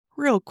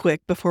real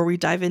quick before we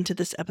dive into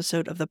this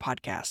episode of the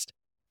podcast.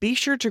 Be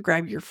sure to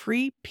grab your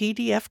free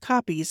PDF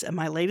copies of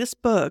my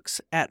latest books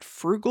at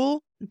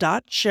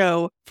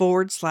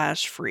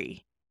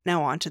frugal.show/free.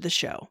 Now on to the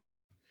show.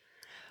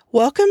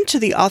 Welcome to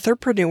the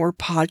Authorpreneur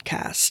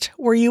Podcast,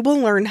 where you will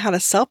learn how to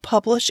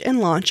self-publish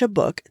and launch a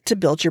book to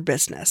build your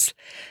business.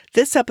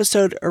 This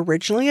episode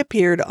originally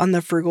appeared on the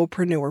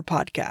Frugalpreneur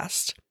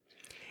Podcast.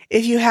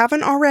 If you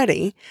haven't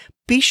already,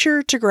 be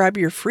sure to grab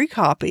your free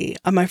copy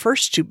of my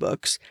first two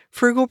books,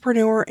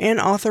 Frugalpreneur and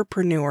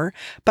Authorpreneur,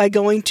 by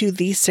going to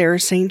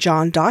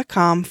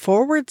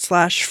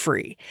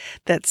thesarahstjohn.com/free.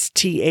 That's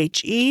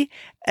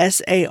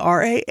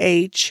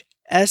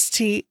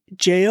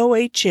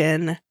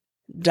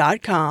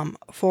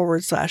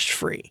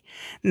TheSarahStJohn.com/free.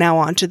 Now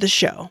on to the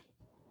show.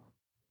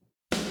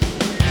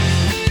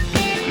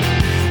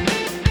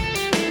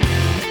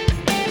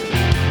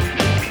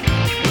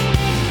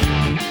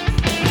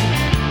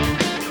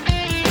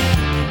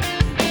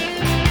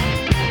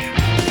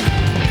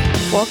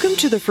 Welcome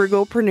to the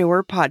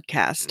Frugalpreneur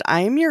Podcast. I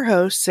am your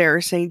host,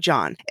 Sarah St.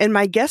 John, and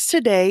my guest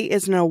today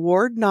is an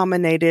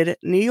award-nominated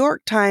New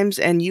York Times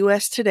and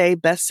U.S. Today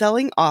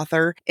best-selling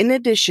author. In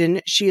addition,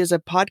 she is a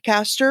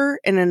podcaster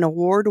and an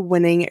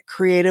award-winning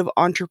creative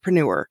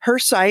entrepreneur. Her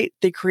site,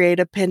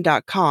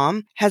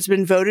 thecreativepenn.com, has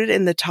been voted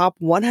in the top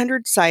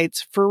 100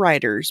 sites for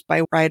writers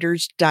by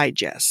Writer's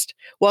Digest.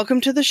 Welcome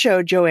to the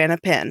show, Joanna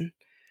Penn.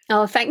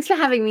 Oh, thanks for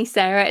having me,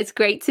 Sarah. It's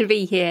great to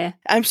be here.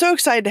 I'm so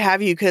excited to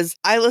have you because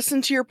I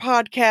listen to your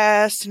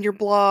podcast and your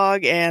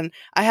blog, and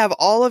I have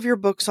all of your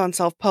books on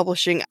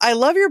self-publishing. I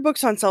love your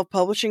books on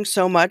self-publishing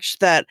so much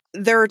that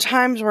there are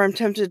times where I'm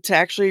tempted to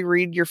actually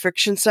read your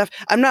fiction stuff.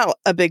 I'm not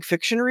a big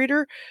fiction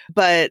reader,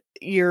 but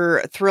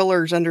your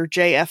thrillers under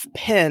J.F.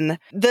 Penn,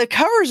 the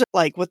covers,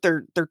 like with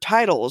their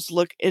titles,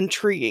 look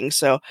intriguing.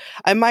 So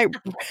I might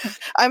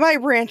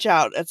branch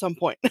out at some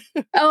point.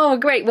 Oh,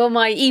 great. Well,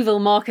 my evil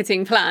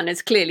marketing plan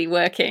is clearly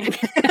working.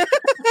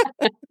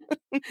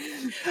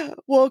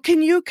 Well,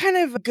 can you kind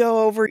of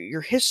go over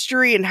your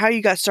history and how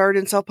you got started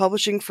in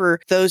self-publishing for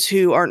those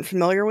who aren't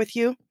familiar with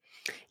you?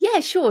 Yeah,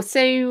 sure.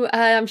 So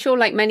I'm sure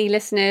like many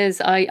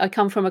listeners, I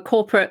come from a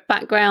corporate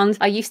background.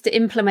 I used to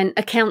implement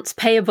accounts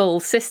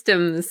payable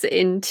systems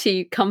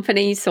into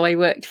companies. So I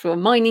worked for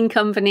mining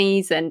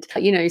companies and,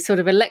 sort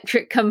of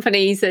electric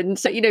companies.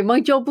 And, my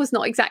job was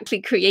not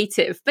exactly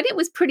creative, but it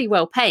was pretty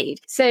well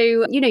paid.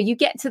 So, you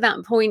get to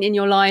that point in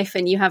your life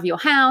and you have your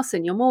house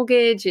and your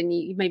mortgage and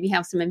you maybe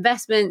have some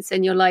investments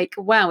and you're like,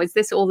 wow, is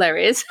this all there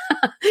is?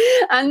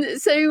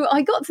 And so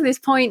I got to this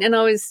point and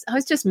I was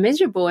just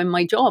miserable in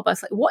my job. I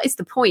was like, what is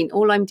the point?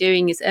 All I'm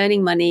doing is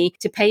earning money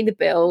to pay the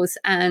bills,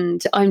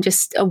 and I'm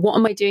just, what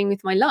am I doing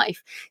with my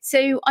life?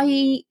 So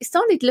I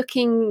started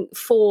looking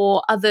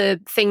for other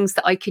things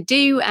that I could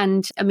do.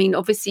 And I mean,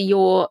 obviously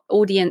your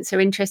audience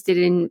are interested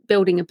in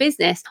building a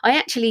business. I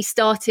actually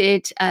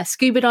started a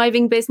scuba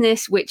diving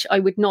business, which I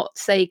would not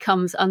say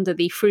comes under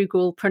the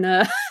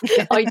frugalpreneur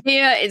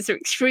idea. It's an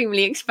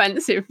extremely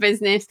expensive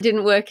business.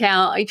 Didn't work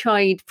out. I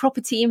tried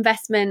property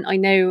investment. I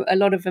know a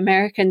lot of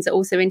Americans are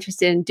also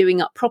interested in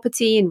doing up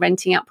property and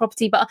renting out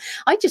property, but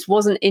I just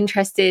wasn't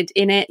interested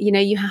in it.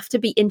 You have to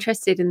be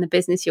interested in the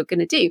business you're going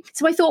to do.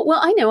 So I thought,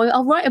 well, I know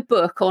I'll write a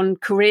book on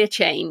career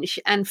change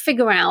and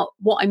figure out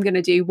what I'm going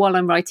to do while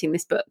I'm writing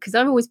this book. Because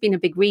I've always been a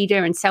big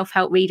reader and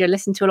self-help reader,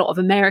 listened to a lot of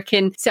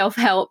American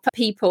self-help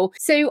people.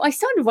 So I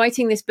started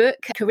writing this book,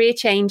 Career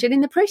Change. And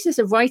in the process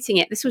of writing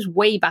it, this was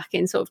way back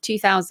in sort of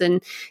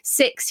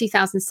 2006,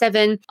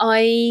 2007,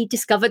 I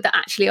discovered that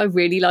actually I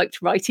really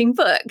liked writing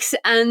books.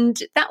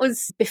 And that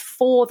was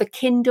before the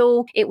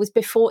Kindle. It was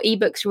before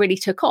ebooks really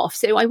took off.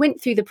 So I went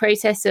through the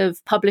process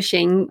of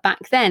publishing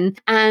back then.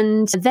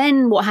 And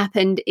then what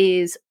happened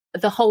is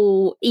the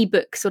whole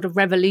ebook sort of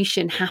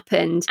revolution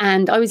happened.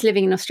 And I was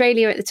living in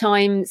Australia at the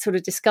time, sort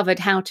of discovered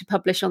how to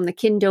publish on the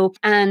Kindle.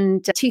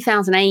 And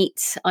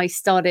 2008, I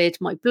started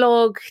my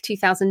blog.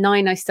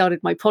 2009, I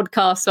started my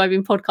podcast. So I've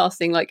been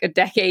podcasting like a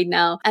decade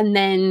now. And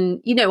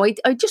then,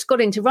 I just got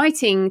into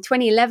writing.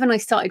 2011, I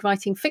started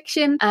writing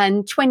fiction.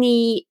 And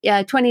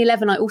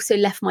 2011, I also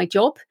left my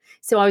job.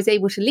 So I was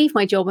able to leave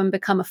my job and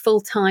become a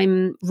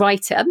full-time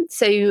writer.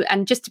 So,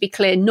 and just to be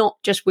clear, not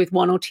just with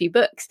one or two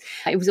books.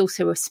 I was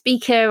also a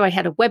speaker. I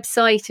had a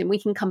website, and we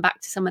can come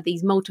back to some of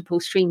these multiple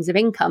streams of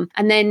income.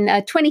 And then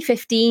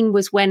 2015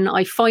 was when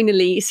I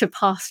finally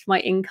surpassed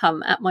my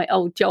income at my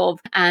old job.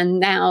 And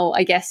now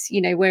I guess,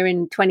 we're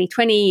in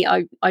 2020.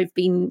 I've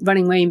been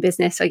running my own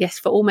business, I guess,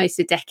 for almost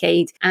a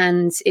decade.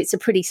 And it's a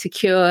pretty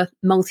secure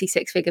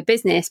multi-six-figure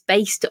business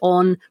based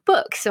on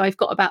books. So I've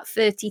got about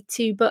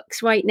 32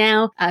 books right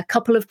now.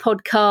 Couple of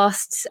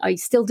podcasts. I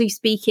still do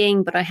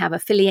speaking, but I have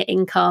affiliate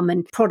income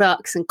and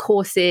products and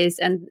courses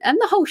and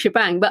the whole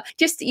shebang. But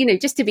just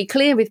to be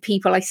clear with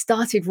people, I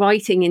started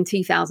writing in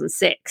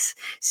 2006.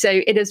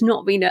 So it has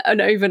not been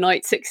an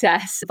overnight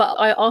success. But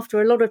after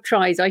a lot of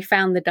tries, I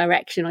found the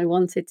direction I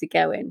wanted to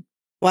go in.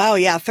 Wow,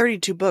 yeah,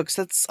 32 books.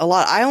 That's a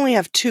lot. I only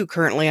have 2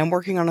 currently. I'm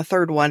working on a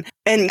third one.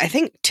 And I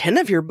think 10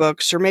 of your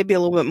books, or maybe a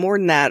little bit more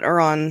than that, are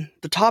on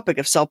the topic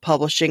of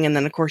self-publishing. And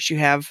then, of course, you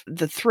have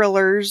the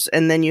thrillers,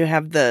 and then you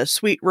have the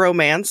sweet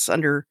romance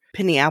under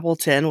Penny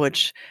Appleton,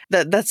 which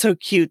that's so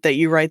cute that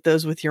you write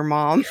those with your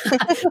mom.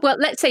 Well,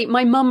 let's say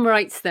my mum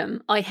writes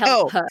them. I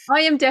help her.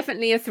 I am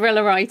definitely a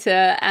thriller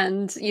writer,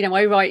 and,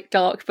 I write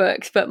dark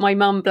books, but my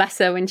mum, bless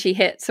her, when she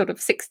hit sort of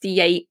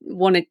 68,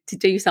 wanted to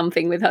do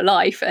something with her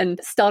life and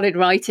started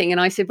writing. And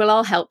I said, well,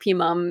 I'll help you,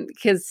 mum,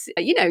 because,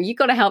 you've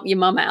got to help your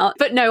mum out.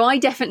 But no, I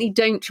definitely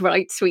don't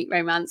write sweet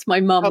romance. My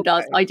mum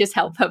does. I just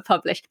help her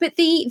publish. But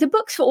the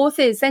books for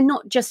authors, they're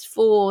not just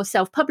for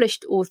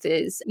self-published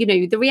authors.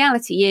 The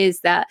reality is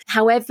that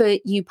however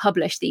you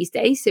publish these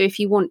days, so if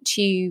you want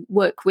to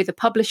work with a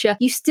publisher,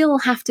 you still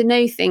have to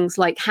know things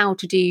like how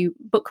to do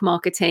book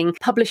marketing.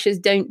 Publishers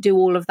don't do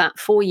all of that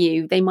for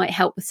you. They might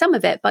help with some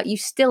of it, but you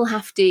still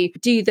have to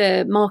do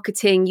the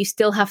marketing. You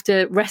still have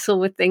to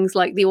wrestle with things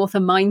like the author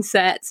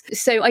mindset.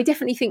 So I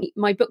definitely think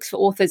my books for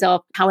authors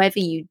are however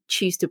you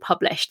choose to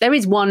publish. There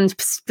is one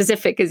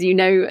specific, as you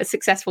know, a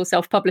successful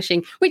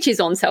self-publishing, which is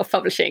on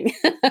self-publishing.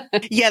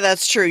 Yeah,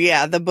 that's true.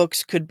 Yeah, the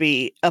books could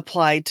be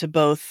applied to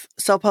both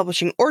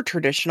self-publishing or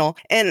traditional.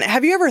 And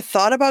have you ever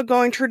thought about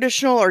going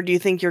traditional, or do you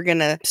think you're going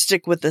to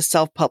stick with the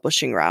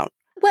self-publishing route?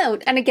 Well,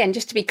 and again,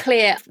 just to be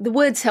clear, the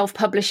word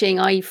self-publishing,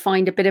 I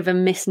find a bit of a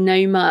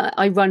misnomer.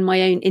 I run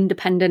my own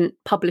independent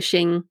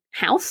publishing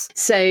house.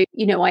 So,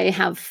 I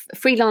have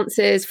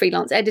freelancers,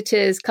 freelance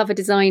editors, cover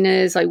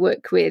designers. I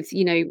work with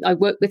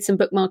some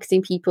book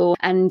marketing people,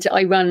 and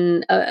I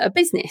run a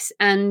business.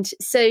 And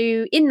so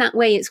in that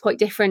way, it's quite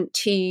different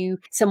to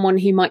someone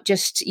who might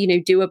just,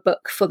 do a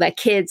book for their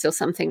kids or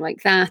something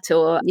like that,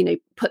 or,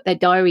 put their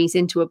diaries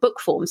into a book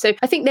form. So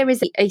I think there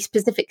is a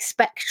specific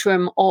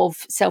spectrum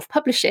of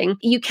self-publishing.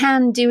 You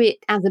can do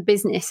it as a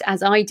business,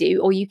 as I do,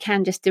 or you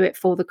can just do it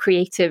for the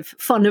creative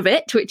fun of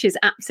it, which is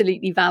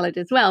absolutely valid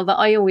as well. But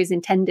I always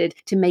intended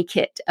to make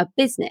it a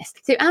business.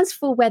 So as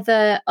for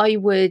whether I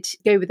would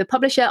go with a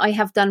publisher, I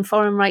have done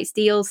foreign rights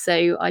deals.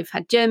 So I've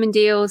had German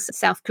deals,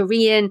 South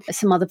Korean,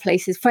 some other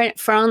places,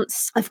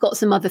 France. I've got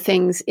some other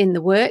things in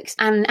the works.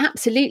 And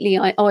absolutely,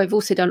 I've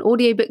also done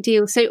audiobook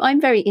deals. So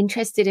I'm very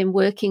interested in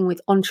working with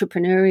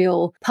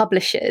entrepreneurial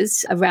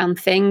publishers around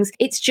things.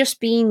 It's just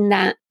been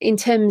that in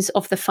terms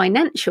of the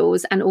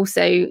financials and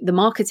also the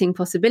marketing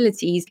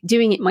possibilities,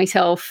 doing it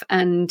myself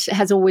and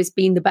has always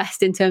been the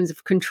best in terms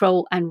of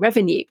control and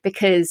revenue.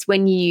 Because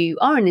when you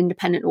are an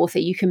independent author,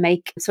 you can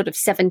make sort of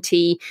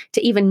 70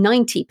 to even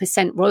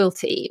 90%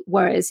 royalty.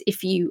 Whereas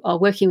if you are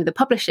working with a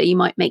publisher, you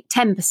might make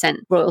 10%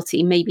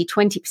 royalty, maybe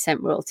 20%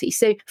 royalty.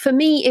 So for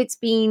me, it's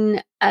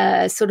been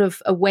sort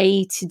of a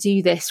way to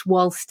do this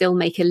while still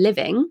make a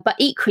living. But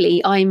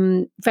equally,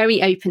 I'm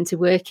very open to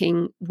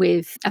working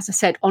with, as I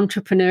said,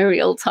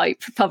 entrepreneurial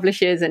type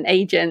publishers and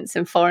agents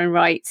and foreign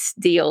rights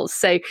deals.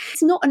 So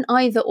it's not an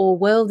either or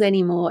world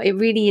anymore. It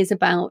really is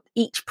about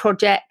each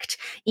project,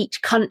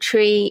 each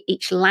country,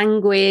 each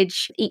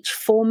language, each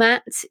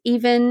format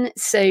even.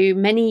 So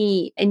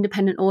many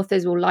independent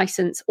authors will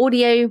license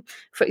audio,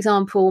 for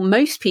example.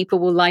 Most people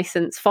will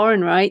license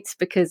foreign rights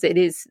because it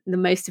is the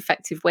most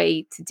effective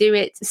way to do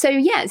it. So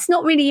yeah, it's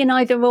not really an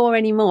either or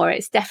anymore.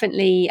 It's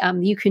definitely,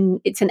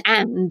 it's an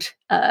and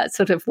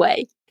sort of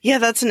way. Yeah,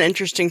 that's an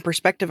interesting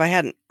perspective. I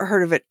hadn't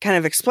heard of it kind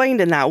of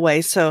explained in that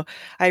way. So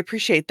I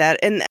appreciate that.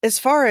 And as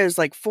far as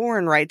like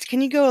foreign rights,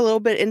 can you go a little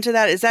bit into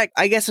that? Is that,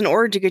 I guess, in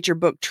order to get your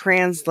book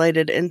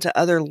translated into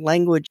other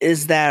language,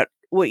 is that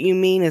what you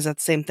mean? Is that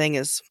the same thing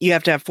as you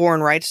have to have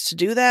foreign rights to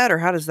do that, or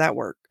how does that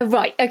work?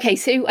 Right. Okay.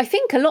 So I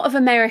think a lot of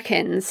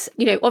Americans,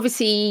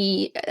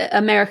 obviously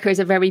America is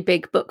a very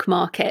big book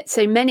market.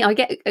 So I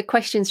get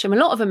questions from a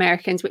lot of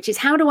Americans, which is,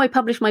 how do I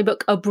publish my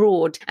book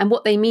abroad? And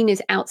what they mean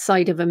is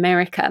outside of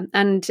America,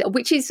 and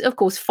which is, of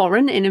course,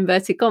 foreign in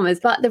inverted commas.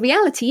 But the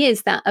reality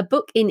is that a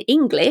book in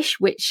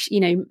English, which,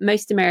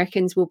 most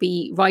Americans will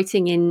be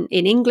writing in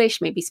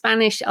English, maybe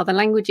Spanish, other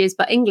languages,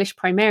 but English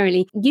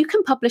primarily, you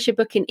can publish a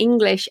book in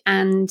English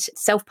and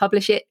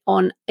self-publish it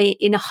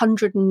in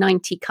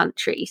 190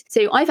 countries.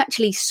 So I've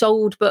actually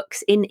sold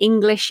books in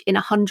English in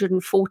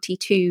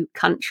 142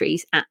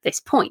 countries at this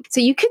point.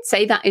 So you could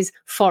say that is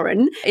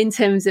foreign in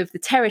terms of the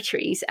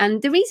territories.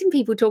 And the reason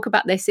people talk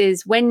about this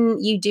is when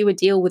you do a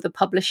deal with a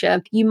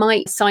publisher, you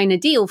might sign a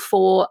deal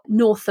for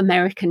North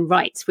American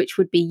rights, which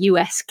would be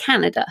US,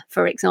 Canada,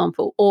 for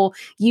example, or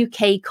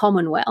UK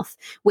Commonwealth,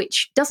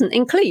 which doesn't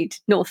include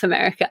North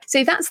America.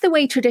 So that's the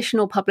way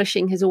traditional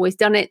publishing has always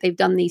done it. They've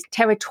done these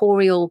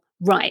territorial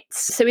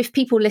rights. So if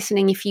people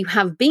listening, if you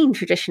have been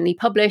traditionally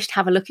published,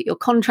 have a look at your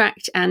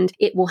contract and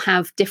it will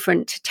have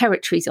different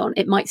territories on.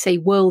 It might say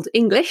World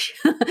English,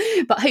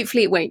 but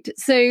hopefully it won't.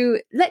 So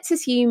let's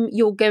assume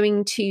you're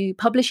going to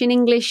publish in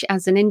English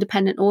as an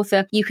independent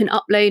author. You can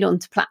upload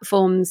onto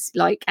platforms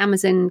like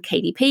Amazon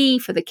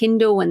KDP for the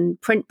Kindle and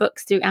print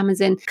books through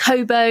Amazon,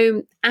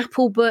 Kobo,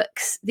 Apple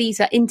Books. These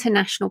are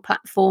international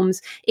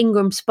platforms.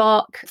 Ingram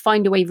Spark,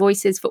 Findaway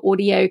Voices for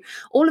audio.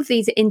 All of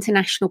these are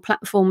international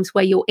platforms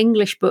where your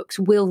English book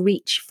books will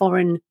reach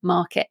foreign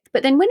market.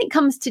 But then when it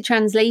comes to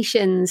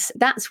translations,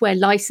 that's where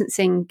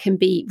licensing can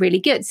be really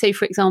good. So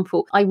for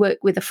example, I work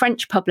with a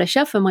French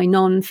publisher for my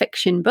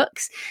non-fiction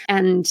books,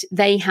 and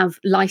they have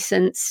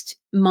licensed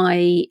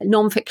my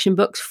non-fiction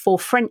books for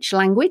French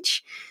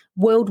language,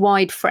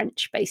 worldwide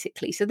French,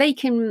 basically. So they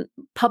can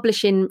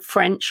publish in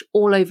French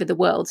all over the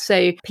world.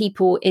 So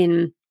people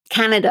in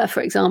Canada,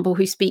 for example,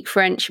 who speak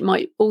French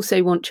might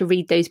also want to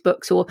read those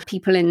books, or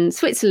people in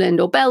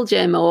Switzerland or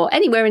Belgium or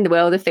anywhere in the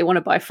world, if they want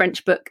to buy a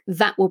French book,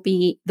 that will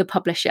be the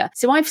publisher.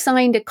 So I've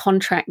signed a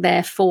contract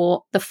there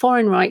for the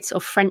foreign rights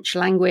of French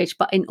language,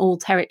 but in all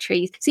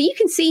territories. So you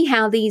can see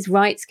how these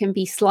rights can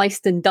be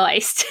sliced and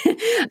diced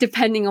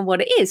depending on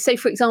what it is. So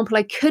for example,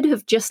 I could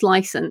have just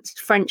licensed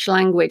French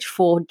language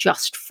for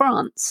just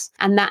France,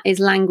 and that is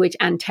language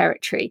and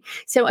territory.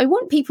 So I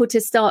want people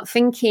to start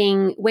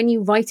thinking, when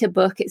you write a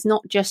book, it's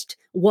not just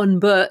one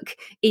book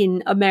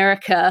in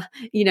America,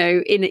 in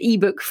an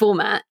ebook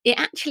format. It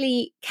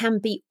actually can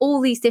be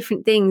all these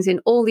different things in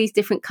all these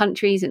different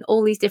countries and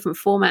all these different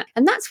formats.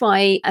 And that's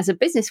why, as a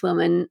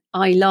businesswoman,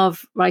 I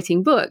love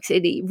writing books.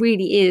 It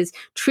really is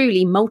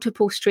truly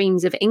multiple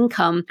streams of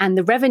income, and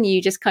the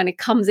revenue just kind of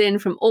comes in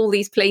from all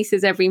these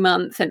places every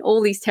month and all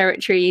these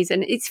territories.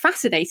 And it's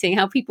fascinating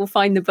how people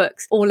find the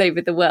books all over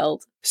the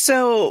world.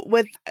 So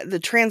with the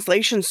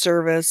translation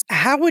service,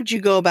 how would you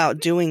go about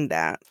doing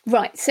that?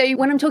 Right. So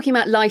when I'm talking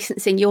about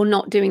licensing, you're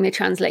not doing the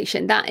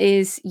translation. That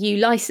is, you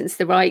license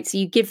the rights,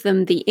 you give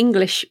them the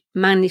English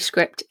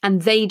manuscript,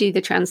 and they do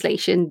the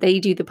translation, they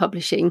do the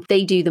publishing,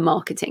 they do the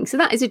marketing. So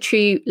that is a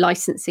true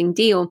licensing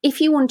deal. If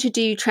you want to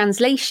do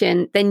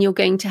translation, then you're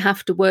going to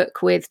have to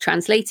work with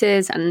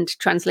translators and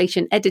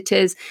translation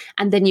editors,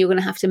 and then you're going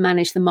to have to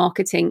manage the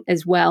marketing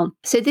as well.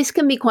 So this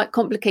can be quite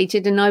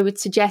complicated, and I would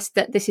suggest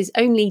that this is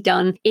only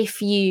done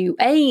if you,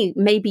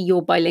 maybe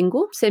you're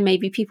bilingual. So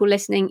maybe people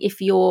listening, if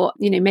you're,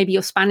 maybe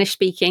you're Spanish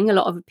speaking, a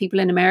lot of people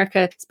in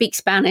America speak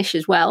Spanish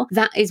as well.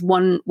 That is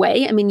one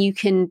way. I mean, you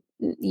can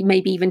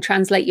maybe even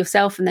translate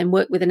yourself and then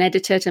work with an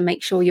editor to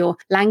make sure your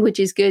language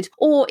is good.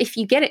 Or if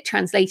you get it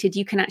translated,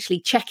 you can actually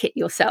check it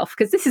yourself,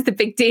 because this is the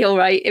big deal,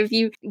 right? If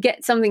you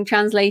get something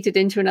translated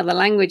into another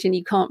language and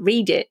you can't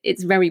read it,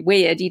 it's very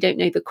weird. You don't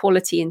know the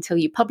quality until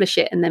you publish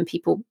it, and then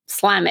people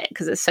slam it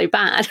because it's so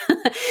bad.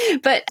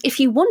 But if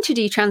you want to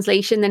do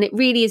translation, then it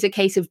really is a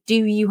case of,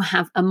 do you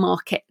have a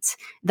market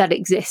that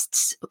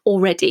exists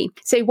already?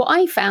 So what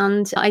I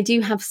found, I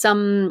do have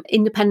some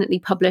independently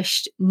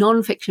published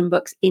non-fiction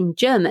books in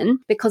German,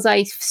 because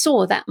I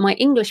saw that my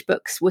English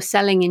books were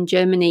selling in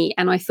Germany.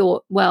 And I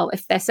thought, well,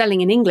 if they're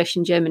selling in English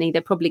in Germany,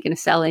 they're probably going to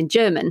sell in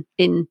German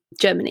in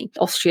Germany,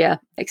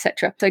 Austria,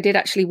 etc. So I did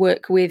actually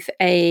work with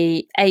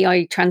a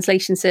AI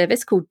translation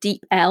service called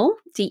DeepL,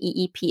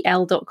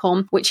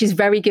 DEEPL.com, which is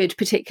very good,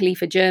 particularly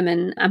for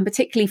German and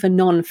particularly for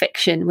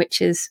non-fiction,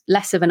 which is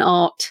less of an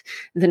art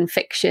than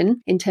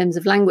fiction in terms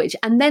of language.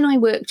 And then I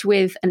worked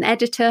with an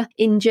editor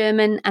in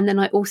German, and then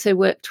I also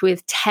worked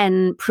with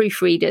 10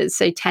 proofreaders,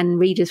 so 10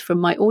 readers from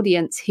my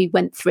audience who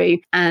went through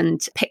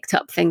and picked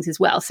up things as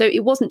well. So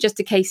it wasn't just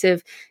a case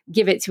of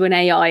give it to an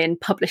AI and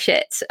publish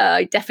it.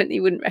 I definitely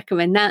wouldn't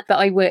recommend that. But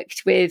I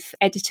worked with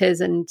editors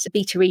and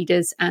beta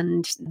readers,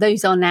 and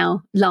those are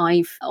now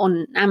live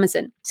on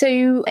Amazon.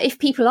 So if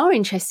people are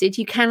interested,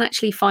 you can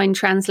actually find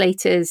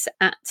translators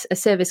at a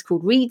service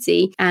called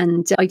Reedsy.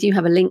 And I do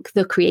have a link,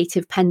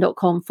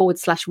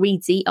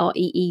 thecreativepen.com/Reedsy,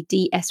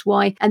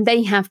 REEDSY. And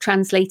they have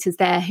translators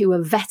there who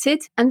are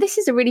vetted. And this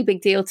is a really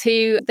big deal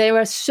too. There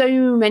are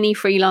so many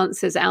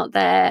freelancers out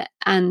there,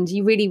 and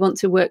you really want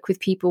to work with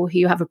people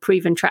who have a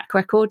proven track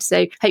record.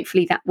 So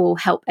hopefully that will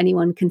help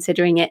anyone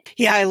considering it.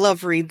 Yeah, I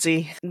love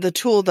Reedsy. The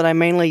tool that I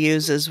mainly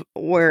use is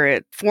where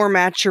it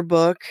formats your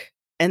book,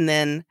 and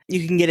then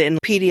you can get it in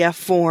PDF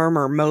form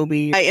or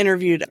Mobi. I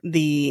interviewed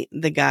the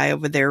guy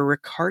over there,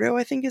 Ricardo,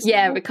 I think is.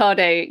 Yeah,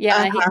 Ricardo.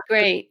 Yeah, he's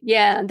great.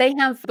 Yeah, they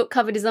have book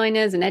cover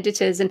designers and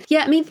editors. And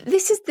yeah, I mean,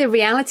 this is the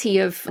reality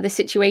of the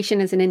situation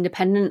as an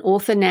independent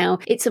author now.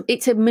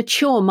 It's a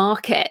mature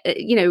market.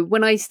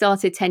 When I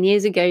started 10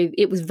 years ago,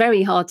 it was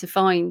very hard to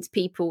find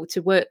people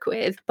to work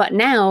with. But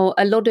now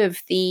a lot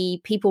of the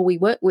people we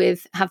work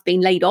with have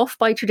been laid off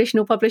by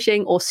traditional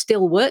publishing or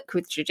still work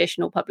with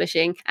traditional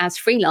publishing as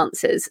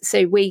freelancers.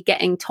 So we're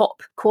getting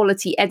top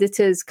quality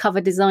editors,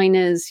 cover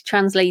designers,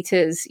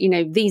 translators.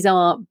 These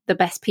are the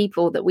best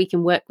people that we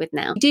can work with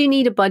now. You do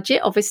need a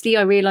budget. Obviously,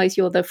 I realize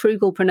you're the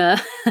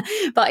frugalpreneur,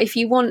 but if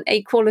you want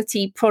a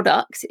quality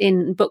product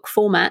in book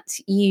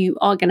format, you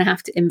are going to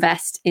have to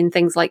invest in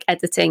things like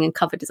editing and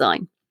cover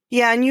design.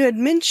 Yeah, and you had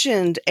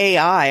mentioned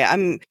AI.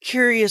 I'm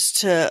curious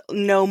to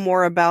know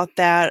more about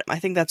that. I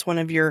think that's one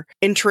of your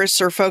interests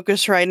or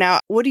focus right now.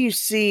 What do you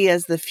see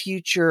as the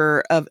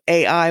future of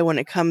AI when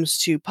it comes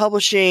to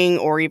publishing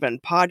or even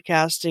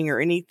podcasting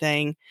or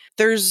anything?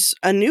 There's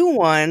a new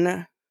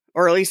one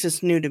or at least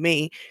it's new to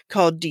me,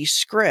 called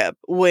Descript,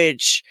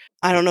 which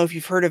I don't know if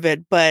you've heard of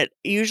it, but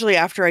usually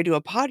after I do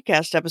a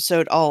podcast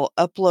episode, I'll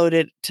upload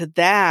it to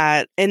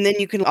that. And then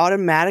you can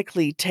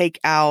automatically take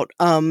out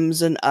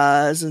ums and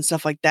uhs and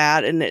stuff like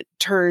that. And it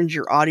turns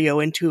your audio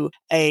into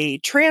a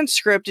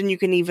transcript, and you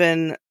can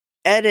even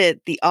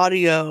edit the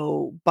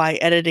audio by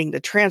editing the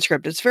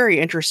transcript. It's very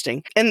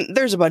interesting. And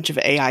there's a bunch of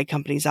AI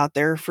companies out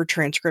there for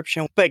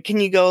transcription, but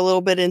can you go a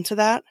little bit into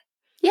that?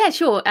 Yeah,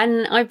 sure.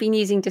 And I've been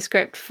using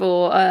Descript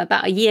for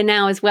about a year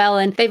now as well.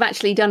 And they've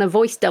actually done a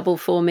voice double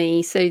for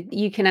me. So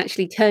you can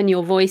actually turn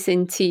your voice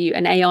into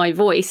an AI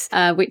voice,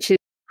 which is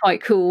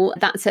quite cool.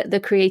 That's at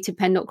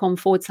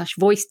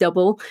thecreativepenn.com/voice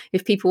double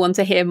if people want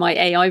to hear my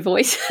AI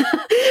voice,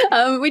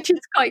 which is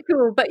quite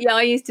cool. But yeah,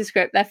 I use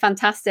Descript. They're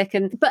fantastic.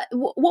 But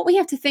what we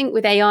have to think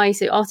with AI,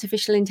 so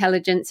artificial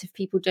intelligence, if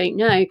people don't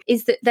know,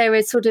 is that there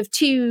are sort of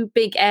two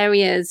big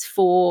areas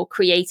for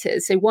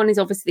creators. So one is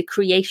obviously the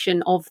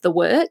creation of the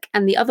work,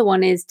 and the other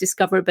one is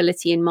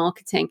discoverability in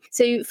marketing.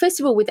 So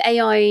first of all, with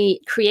AI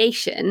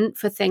creation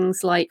for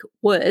things like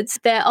words,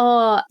 there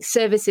are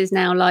services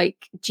now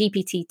like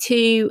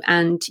GPT-2,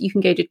 and you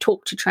can go to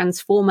Talk to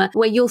Transformer,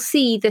 where you'll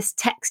see this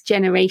text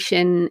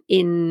generation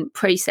in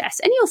process.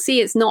 And you'll see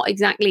it's not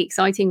exactly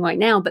exciting right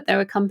now, but there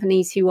are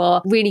companies who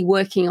are really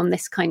working on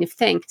this kind of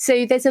thing.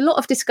 So there's a lot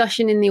of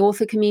discussion in the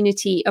author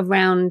community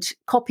around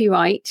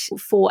copyright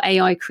for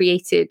AI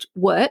created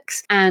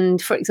works.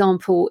 And for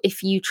example,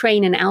 if you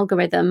train an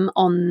algorithm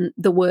on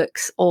the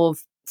works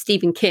of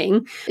Stephen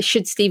King,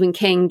 should Stephen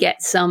King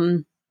get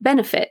some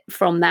benefit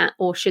from that,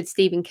 or should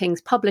Stephen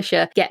King's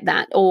publisher get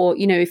that? Or,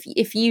 you know,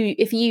 if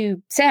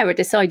you Sarah,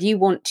 decide you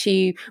want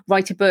to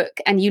write a book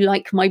and you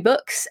like my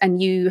books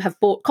and you have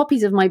bought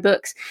copies of my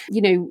books,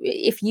 you know,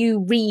 if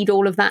you read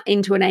all of that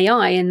into an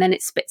AI and then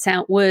it spits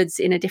out words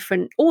in a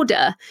different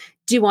order,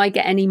 do I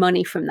get any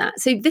money from that?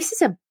 So this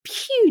is a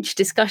huge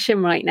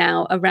discussion right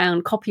now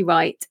around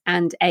copyright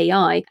and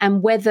AI,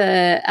 and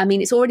whether, I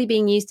mean, it's already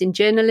being used in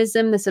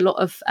journalism. There's a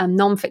lot of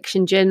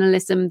nonfiction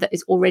journalism that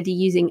is already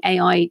using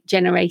AI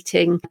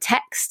generating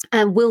text.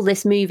 And will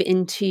this move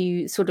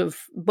into sort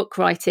of book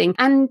writing?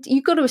 And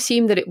you've got to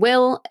assume that it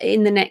will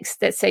in the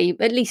next, let's say,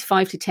 at least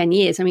 5 to 10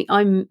 years. I mean,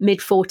 I'm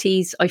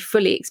mid-40s. I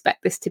fully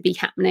expect this to be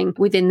happening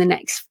within the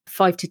next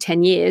 5 to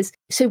 10 years.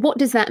 So what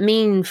does that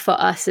mean for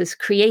us as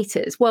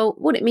creators? Well,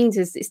 what it means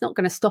is it's not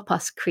going to stop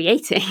us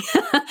creating.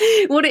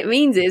 What it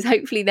means is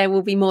hopefully there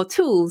will be more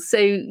tools. So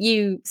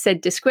you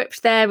said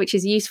Descript there, which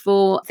is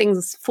useful.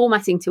 Things,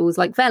 formatting tools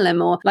like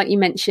Vellum, or like you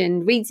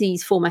mentioned,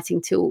 Readsy's formatting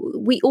tool.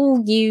 We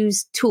all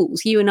use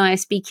tools. You and I are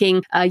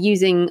speaking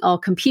using our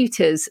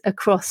computers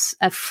across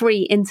a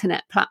free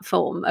internet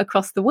platform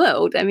across the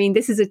world. I mean,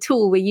 this is a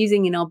tool we're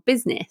using in our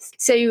business.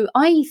 So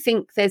I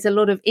think there's a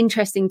lot of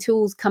interesting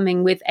tools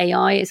coming with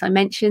AI. As I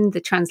mentioned,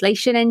 the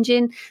translation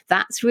engine,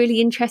 that's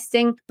really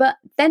interesting. But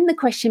then the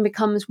question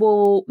becomes,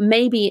 well,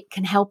 maybe it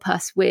can help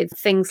us with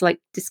things like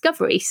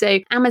discovery. So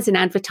Amazon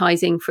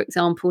advertising, for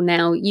example,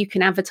 now you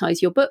can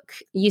advertise your book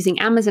using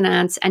Amazon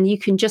ads, and you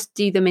can just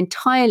do them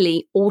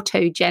entirely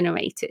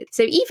auto-generated.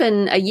 So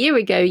even a year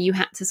ago, you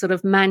had to sort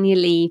of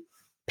manually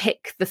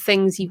pick the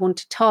things you want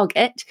to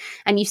target,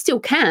 and you still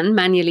can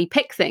manually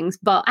pick things,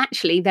 but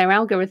actually their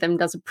algorithm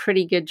does a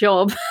pretty good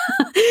job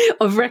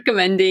of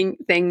recommending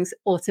things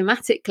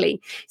automatically.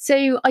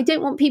 So I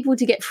don't want people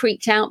to get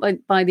freaked out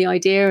by the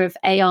idea of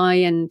AI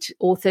and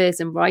authors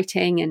and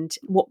writing and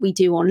what we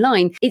do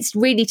online. It's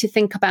really to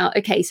think about,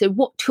 okay, so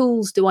what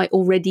tools do I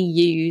already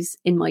use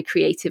in my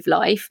creative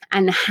life,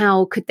 and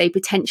how could they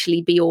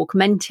potentially be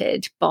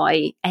augmented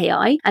by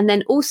AI? And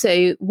then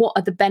also, what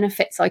are the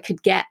benefits I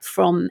could get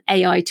from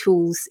AI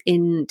tools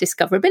in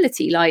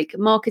discoverability, like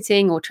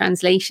marketing or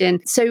translation?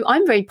 So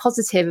I'm very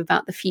positive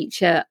about the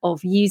future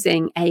of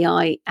using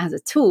AI as a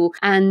tool.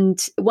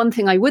 And one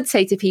thing I would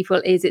say to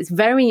people is it's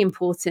very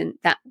important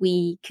that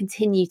we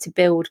continue to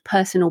build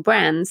personal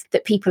brands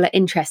that people are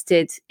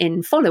interested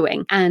in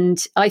following.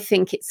 And I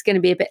think it's going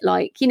to be a bit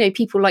like, you know,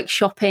 people like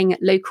shopping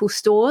at local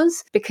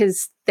stores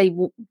because they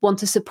want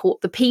to support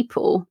the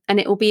people. And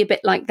it will be a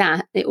bit like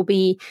that. It will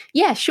be,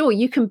 yeah, sure,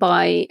 you can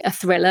buy a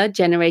thriller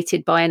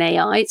generated by an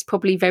AI. It's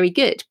probably very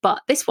good.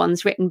 But this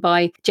one's written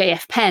by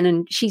JF Penn,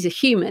 and she's a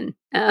human.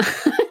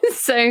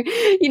 So,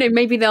 you know,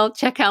 maybe they'll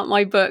check out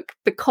my book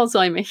because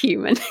I'm a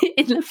human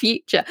in the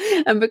future,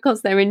 and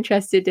because they're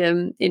interested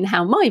in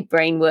how my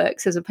brain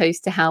works as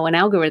opposed to how an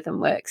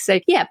algorithm works. So,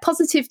 yeah,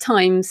 positive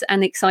times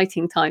and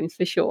exciting times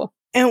for sure.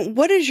 And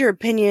what is your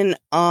opinion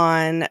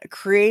on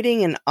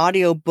creating an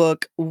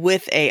audiobook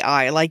with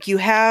AI? Like, you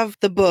have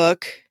the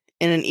book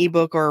in an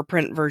ebook or a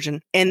print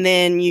version, and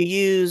then you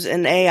use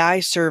an AI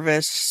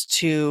service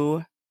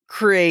to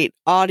create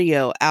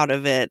audio out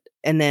of it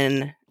and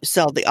then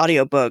sell the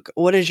audiobook.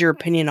 What is your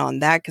opinion on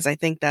that? Because I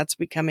think that's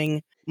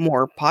becoming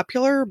more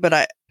popular,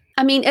 but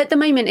I mean, at the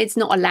moment, it's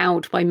not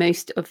allowed by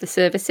most of the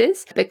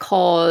services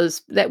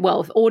because,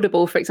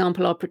 Audible, for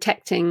example, are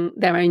protecting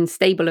their own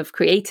stable of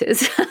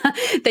creators.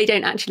 They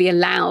don't actually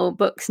allow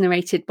books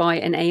narrated by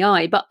an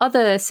AI, but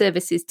other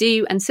services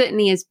do. And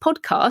certainly as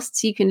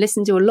podcasts, you can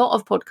listen to a lot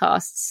of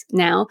podcasts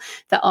now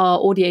that are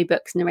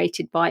audiobooks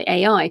narrated by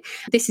AI.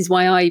 This is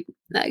why I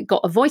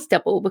got a voice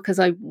double, because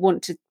I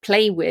want to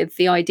play with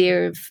the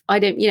idea of,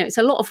 it's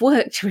a lot of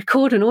work to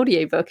record an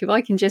audiobook. If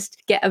I can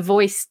just get a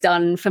voice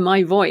done for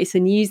my voice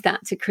and use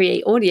that to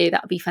create audio,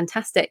 that would be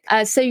fantastic.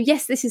 So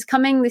yes, this is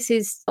coming. This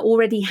is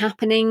already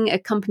happening. A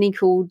company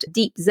called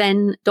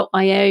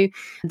deepzen.io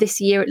this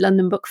year at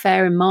London Book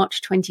Fair in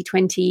March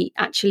 2020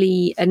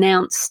 actually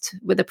announced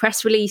with a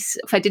press release,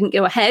 if I didn't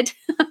go ahead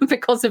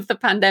because of the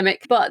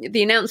pandemic, but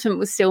the announcement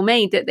was still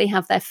made that they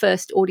have their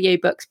first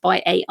audiobooks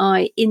by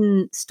AI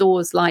in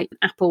stores like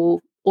Apple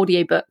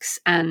audiobooks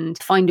and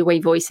Findaway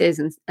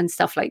Voices and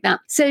stuff like that.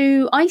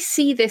 So I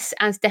see this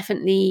as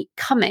definitely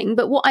coming,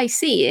 but what I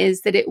see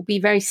is that it will be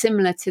very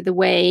similar to the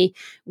way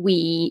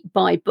we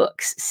buy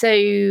books.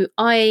 So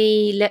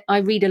I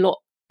read a lot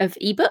of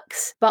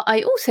ebooks, but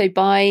I also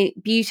buy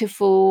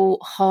beautiful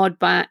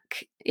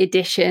hardback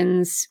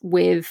editions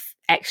with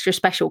extra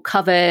special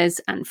covers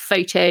and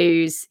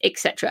photos,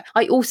 etc.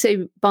 I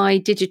also buy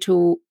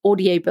digital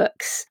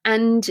audiobooks.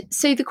 And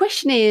so the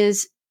question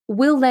is,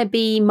 will there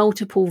be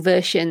multiple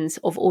versions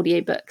of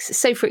audiobooks?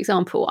 So, for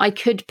example, I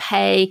could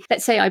pay,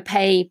 let's say I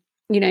pay,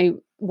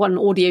 one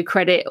audio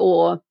credit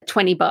or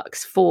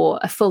 $20 for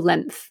a full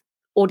length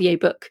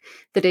audiobook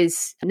that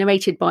is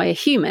narrated by a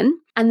human.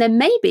 And then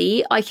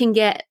maybe I can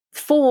get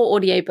 4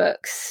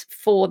 audiobooks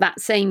for that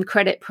same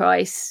credit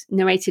price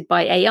narrated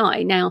by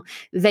AI. Now,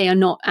 they are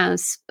not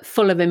as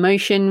full of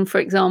emotion, for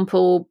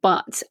example,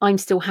 but I'm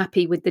still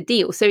happy with the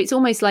deal. So it's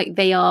almost like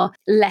they are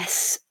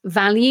less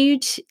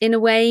valued in a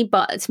way,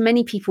 but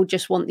many people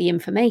just want the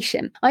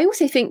information. I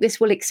also think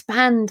this will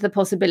expand the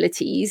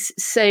possibilities.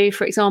 So,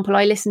 for example,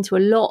 I listen to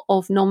a lot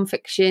of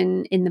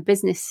nonfiction in the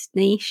business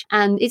niche,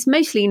 and it's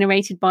mostly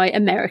narrated by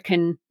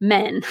American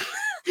men.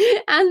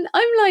 And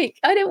I'm like,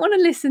 I don't want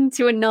to listen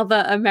to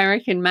another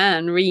American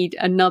man read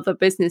another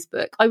business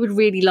book. I would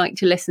really like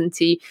to listen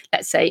to,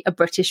 let's say, a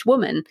British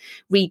woman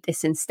read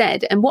this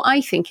instead. And what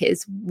I think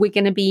is we're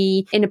going to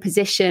be in a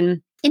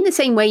position, in the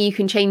same way you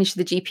can change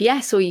the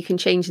GPS or you can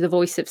change the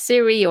voice of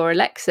Siri or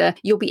Alexa,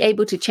 you'll be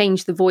able to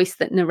change the voice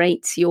that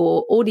narrates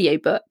your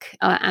audiobook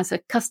as a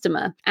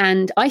customer.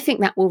 And I think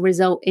that will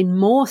result in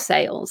more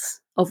sales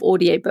of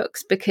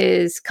audiobooks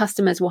because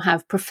customers will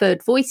have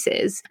preferred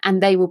voices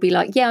and they will be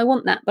like, yeah, I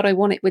want that, but I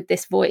want it with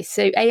this voice.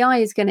 So AI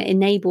is going to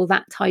enable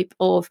that type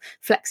of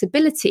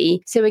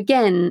flexibility. So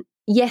again,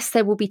 yes,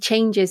 there will be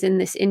changes in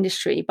this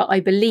industry, but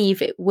I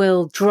believe it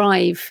will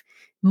drive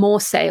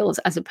more sales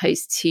as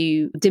opposed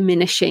to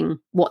diminishing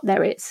what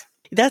there is.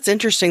 That's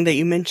interesting that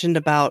you mentioned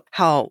about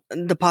how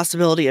the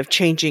possibility of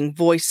changing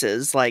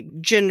voices, like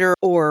gender,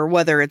 or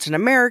whether it's an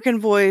American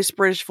voice,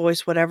 British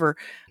voice, whatever.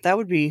 That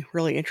would be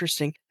really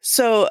interesting.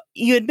 So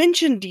you had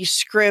mentioned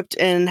Descript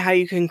and how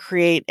you can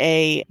create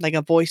a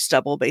voice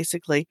double,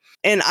 basically.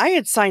 And I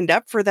had signed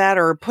up for that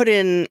or put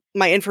in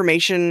my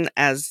information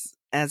as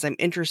I'm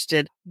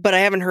interested, but I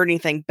haven't heard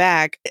anything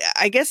back.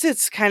 I guess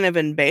it's kind of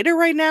in beta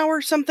right now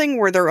or something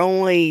where they're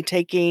only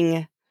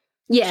taking...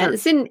 Yeah,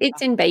 it's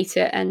in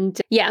beta. And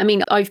yeah, I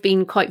mean, I've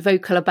been quite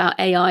vocal about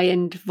AI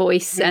and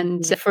voice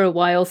and for a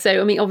while.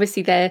 So, I mean,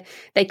 obviously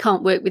they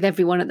can't work with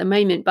everyone at the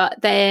moment, but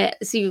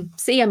so you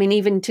see, I mean,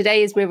 even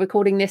today as we're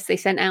recording this, they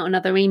sent out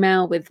another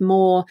email with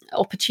more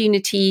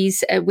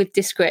opportunities with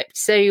Descript.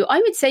 So I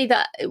would say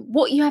that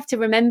what you have to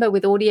remember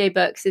with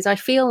audiobooks is I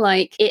feel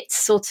like it's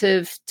sort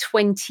of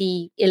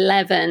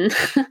 2011.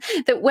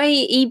 The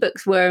way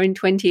ebooks were in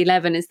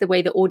 2011 is the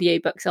way that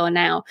audiobooks are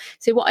now.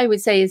 So what I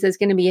would say is there's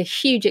going to be a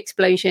huge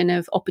explosion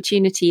of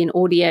opportunity in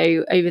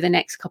audio over the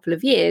next couple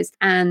of years.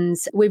 And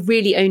we're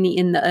really only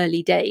in the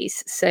early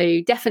days. So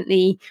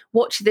definitely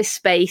watch this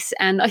space.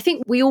 And I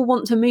think we all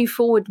want to move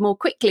forward more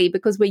quickly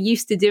because we're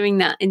used to doing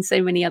that in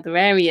so many other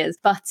areas.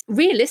 But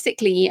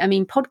realistically, I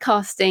mean,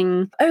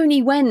 podcasting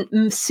only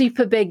went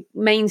super big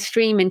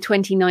mainstream in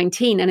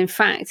 2019. And in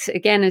fact,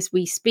 again, as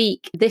we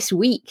speak this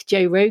week,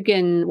 Joe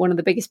Rogan, one of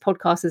the biggest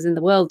podcasters in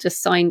the world,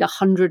 just signed a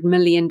 $100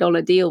 million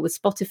deal with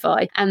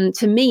Spotify. And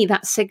to me,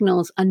 that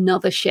signals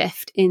another shift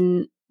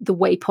in the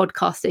way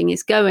podcasting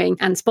is going.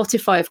 And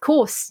Spotify, of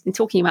course, in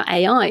talking about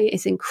AI,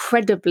 is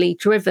incredibly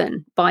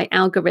driven by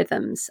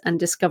algorithms and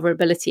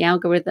discoverability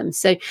algorithms.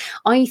 So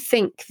I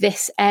think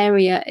this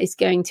area is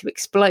going to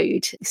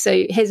explode.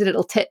 So here's a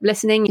little tip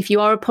listening. If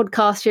you are a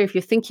podcaster, if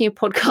you're thinking of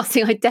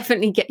podcasting, I'd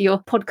definitely get your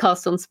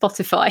podcast on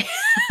Spotify.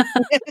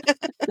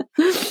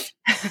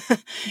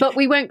 But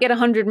we won't get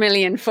 100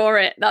 million for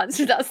it. That's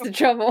the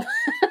trouble.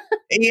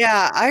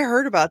 Yeah, I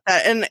heard about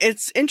that. And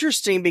it's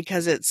interesting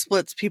because it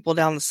splits people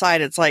down the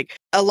side. It's like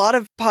a lot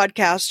of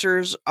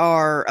podcasters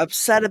are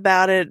upset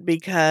about it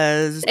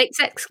because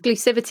it's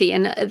exclusivity,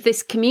 and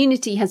this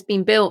community has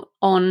been built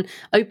on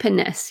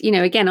openness.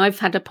 Again, I've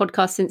had a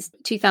podcast since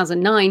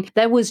 2009.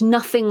 There was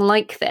nothing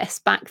like this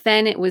back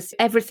then.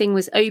 Everything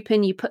was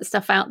open. You put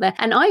stuff out there.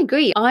 And I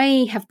agree.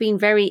 I have been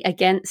very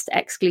against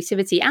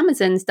exclusivity.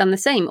 Amazon's done the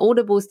same.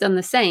 Audible's done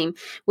the same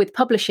with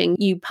publishing.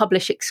 You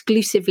publish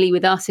exclusively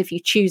with us if you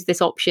choose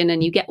this option,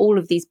 and you get all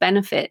of these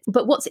benefits.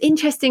 But what's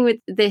interesting with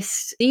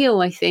this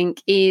deal, I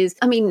think, is,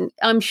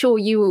 I'm sure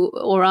you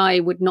or I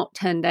would not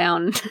turn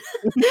down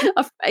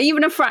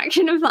even a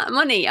fraction of that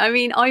money.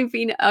 I've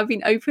been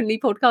openly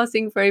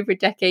podcasting for over a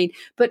decade,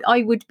 but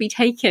I would be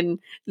taking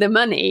the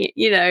money,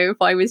 if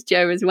I was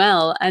Joe as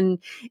well. And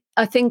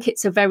I think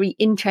it's a very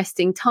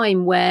interesting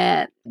time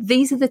where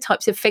these are the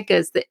types of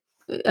figures that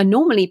are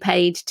normally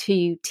paid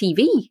to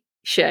TV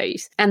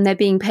shows, and they're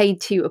being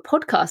paid to a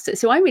podcaster.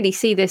 So I really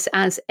see this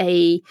as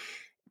the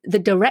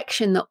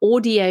direction that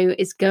audio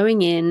is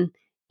going in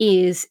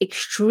is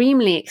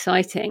extremely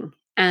exciting,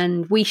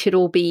 and we should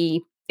all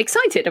be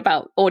excited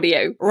about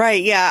audio.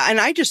 Right. Yeah. And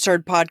I just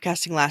started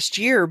podcasting last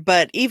year,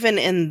 but even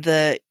in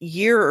the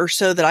year or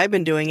so that I've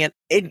been doing it,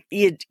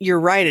 you're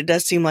right. It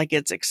does seem like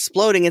it's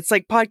exploding. It's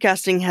like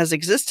podcasting has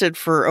existed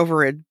for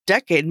over a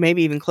decade,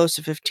 maybe even close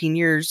to 15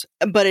 years,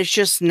 but it's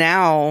just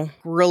now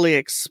really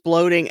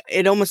exploding.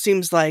 It almost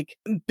seems like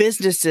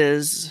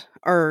businesses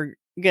are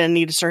going to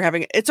need to start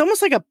having, it's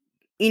almost like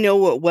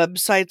what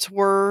websites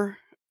were.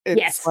 It's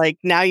yes. like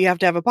now you have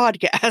to have a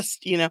podcast,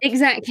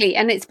 Exactly.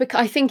 And it's because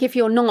I think if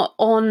you're not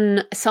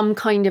on some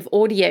kind of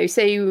audio,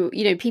 so,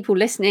 people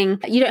listening,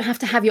 you don't have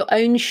to have your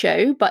own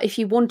show. But if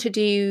you want to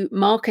do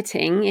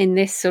marketing in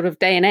this sort of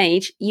day and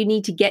age, you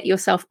need to get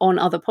yourself on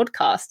other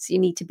podcasts. You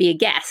need to be a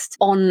guest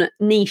on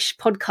niche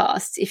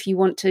podcasts if you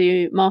want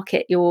to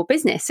market your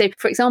business. So,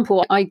 for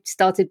example, I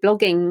started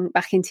blogging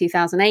back in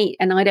 2008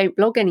 and I don't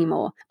blog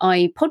anymore.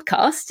 I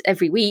podcast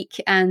every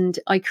week and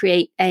I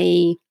create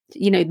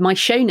my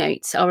show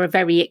notes are a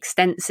very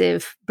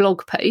extensive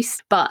blog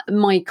post, but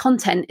my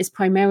content is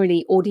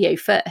primarily audio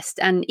first.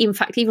 And in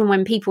fact, even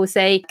when people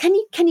say, can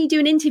you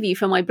do an interview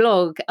for my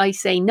blog? I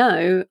say,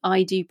 no,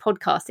 I do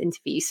podcast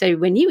interviews. So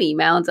when you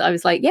emailed, I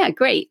was like, yeah,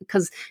 great,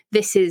 because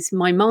this is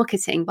my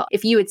marketing. But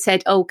if you had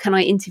said, oh, can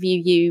I interview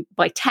you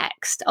by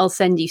text? I'll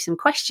send you some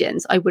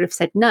questions. I would have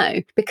said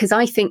no, because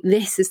I think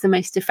this is the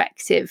most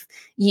effective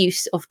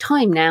use of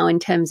time now in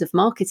terms of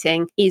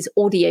marketing is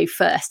audio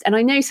first. And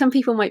I know some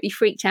people might be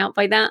freaked out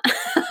by that.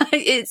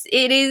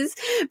 it is,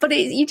 but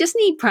you just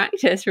need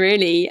practice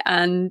really,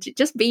 and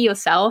just be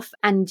yourself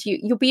and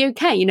you'll be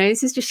okay.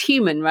 This is just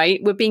human,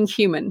 right? We're being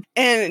human.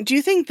 And do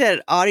you think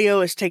that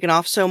audio has taken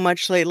off so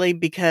much lately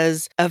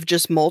because of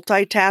just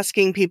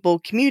multitasking, people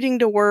commuting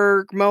to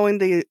work, mowing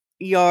the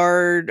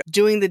yard,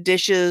 doing the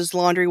dishes,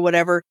 laundry,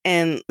 whatever,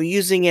 and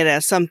using it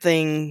as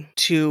something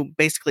to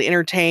basically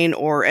entertain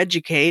or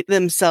educate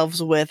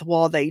themselves with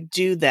while they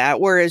do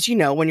that? Whereas,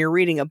 when you're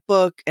reading a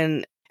book,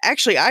 and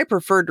actually, I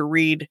prefer to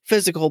read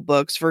physical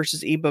books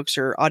versus ebooks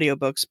or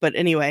audiobooks. But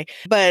anyway,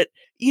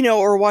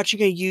 or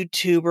watching a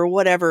YouTube or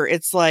whatever,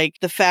 it's like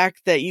the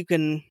fact that you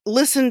can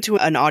listen to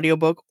an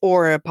audiobook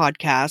or a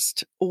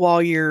podcast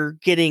while you're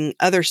getting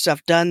other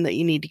stuff done that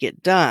you need to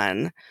get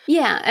done.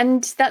 Yeah,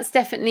 and that's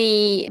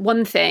definitely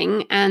one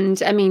thing. And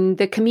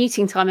the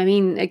commuting time,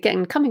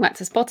 again, coming back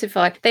to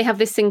Spotify, they have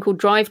this thing called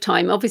drive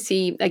time.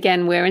 Obviously,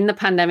 again, we're in the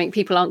pandemic,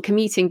 people aren't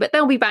commuting, but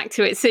they'll be back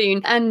to it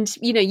soon. And,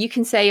 you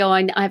can say, oh,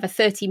 I have a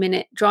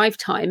 30-minute drive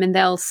time, and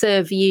they'll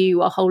serve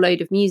you a whole load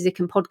of music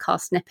and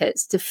podcast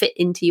snippets to fit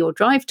into your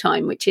drive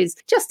time, which is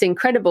just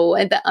incredible.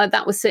 And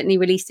that was certainly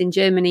released in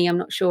Germany. I'm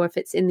not sure if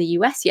it's in the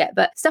US yet,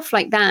 but stuff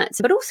like that.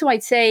 But also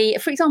I'd say,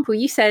 for example,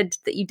 you said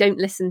that you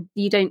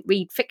don't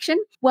read fiction.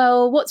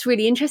 Well, what's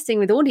really interesting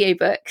with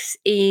audiobooks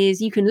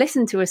is you can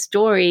listen to a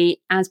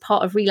story as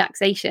part of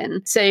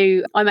relaxation.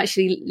 So I'm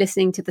actually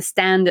listening to The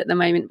Stand at the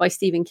moment by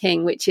Stephen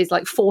King, which is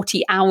like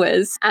 40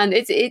 hours. And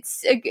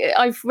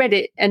I've read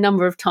it a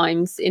number of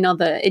times in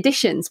other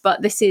editions,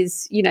 but this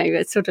is,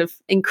 a sort of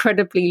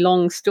incredibly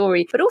long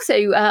story. But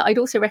also, I'd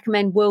also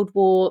recommend World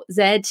War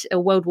Z, or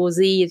World War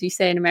Z, as you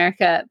say in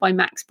America, by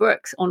Max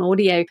Brooks on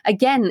audio.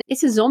 Again,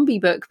 it's a zombie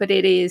book, but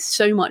it is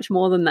so much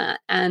more than that.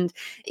 And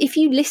if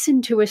you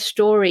listen to a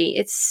story,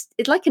 it's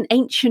like an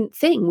ancient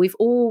thing. We've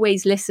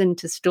always listened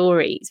to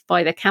stories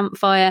by the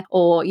campfire,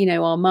 or,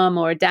 our mum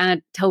or a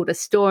dad told us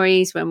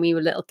stories when we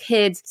were little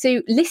kids.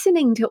 So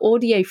listening to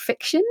audio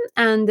fiction,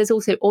 and there's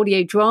also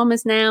audio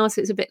dramas now.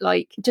 So it's a bit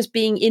like just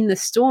being in the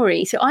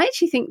story. So I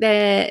actually think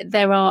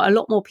there are a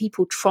lot more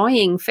people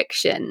trying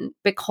fiction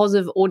because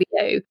of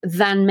audio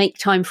than make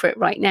time for it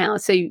right now.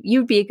 So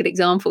you'd be a good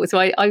example. So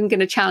I'm going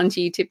to challenge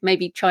you to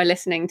maybe try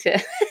listening to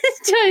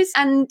those.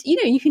 And,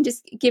 you can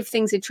just give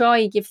things a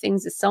try, give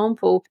things a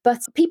sample. But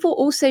people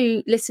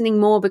also listening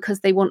more because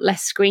they want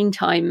less screen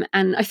time.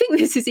 And I think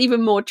this is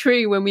even more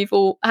true when we've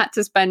all had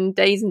to spend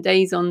days and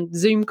days on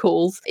Zoom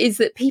calls, is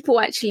that people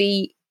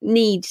actually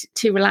need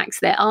to relax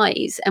their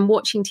eyes, and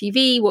watching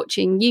TV,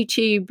 watching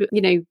YouTube,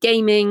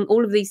 gaming,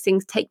 all of these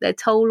things take their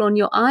toll on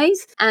your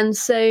eyes. And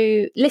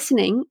so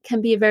listening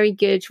can be a very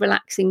good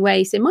relaxing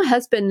way. So my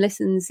husband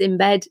listens in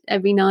bed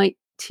every night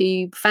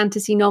to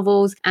fantasy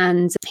novels,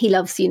 and he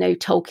loves,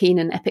 Tolkien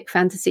and epic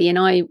fantasy.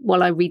 And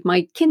while I read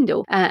my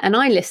Kindle, and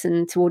I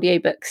listen to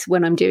audiobooks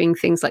when I'm doing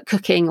things like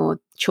cooking or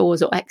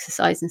chores or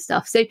exercise and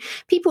stuff. So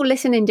people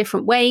listen in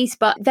different ways,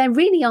 but there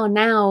really are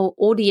now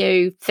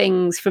audio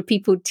things for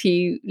people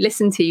to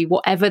listen to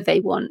whatever they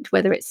want,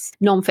 whether it's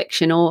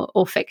nonfiction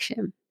or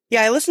fiction.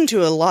 Yeah, I listen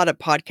to a lot of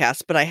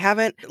podcasts, but I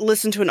haven't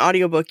listened to an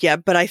audiobook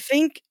yet. But I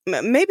think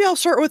maybe I'll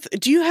start with,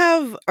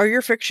 are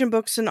your fiction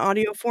books in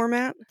audio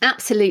format?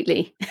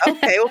 Absolutely.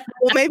 Okay, well,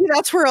 maybe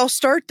that's where I'll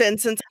start then,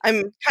 since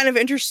I'm kind of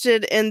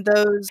interested in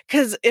those.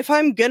 Because if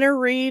I'm going to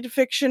read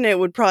fiction, it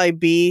would probably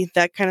be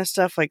that kind of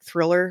stuff, like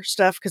thriller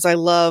stuff, because I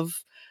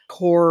love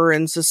horror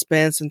and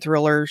suspense and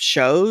thriller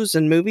shows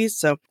and movies.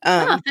 So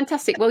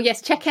fantastic. Well, yes,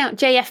 check out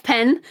JF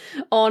Pen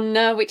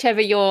on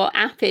whichever your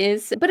app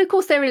is. But of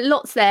course, there are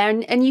lots there,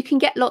 and you can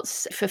get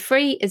lots for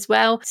free as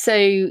well. So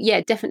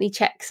yeah, definitely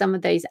check some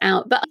of those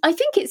out. But I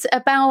think it's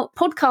about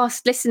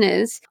podcast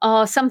listeners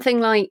are something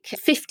like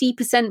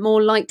 50%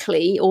 more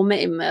likely, or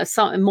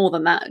something more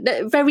than that,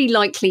 very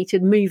likely to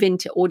move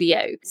into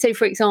audio. So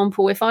for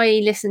example, if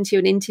I listen to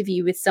an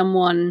interview with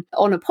someone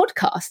on a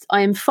podcast, I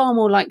am far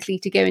more likely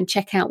to go and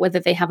check out whether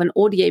they have an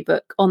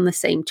audiobook on the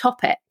same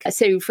topic.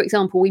 So, for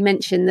example, we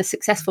mentioned the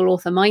Successful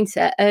Author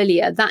Mindset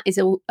earlier. That is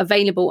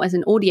available as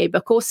an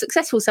audiobook, or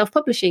Successful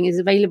Self-Publishing is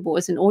available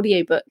as an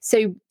audiobook.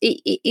 So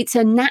it's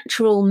a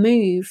natural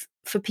move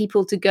for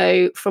people to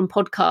go from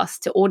podcast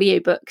to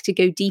audiobook, to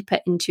go deeper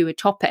into a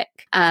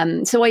topic.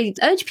 So I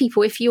urge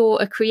people, if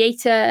you're a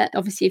creator,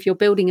 obviously if you're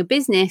building a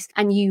business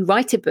and you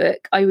write a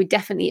book, I would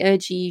definitely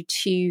urge you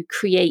to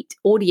create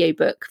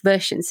audiobook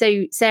versions.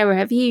 So Sarah,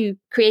 have you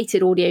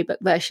created audiobook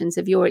versions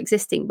of your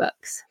existing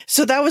books?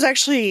 So that was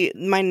actually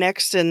my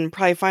next and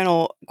probably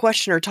final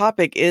question or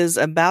topic is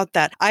about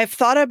that. I've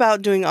thought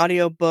about doing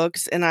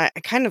audiobooks, and I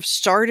kind of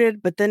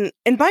started, but then,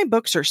 and my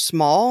books are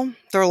small.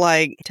 They're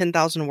like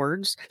 10,000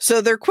 words.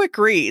 So they're quick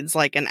reads,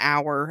 like an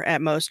hour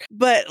at most.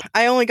 But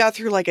I only got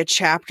through like a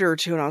chapter or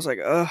two, and I was like,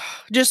 ugh,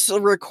 just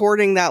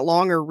recording that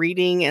long or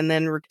reading. And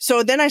then,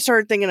 so then I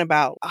started thinking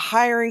about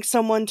hiring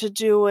someone to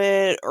do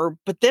it,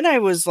 but then I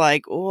was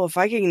like, oh, if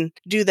I can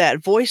do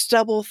that voice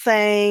double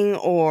thing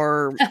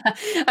or.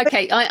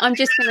 Okay, I'm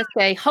just going to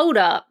say, hold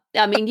up.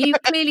 I mean, you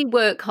clearly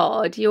work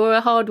hard. You're a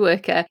hard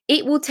worker.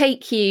 It will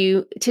take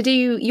you to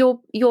do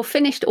your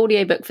finished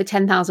audiobook for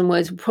 10,000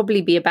 words will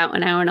probably be about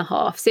an hour and a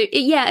half. So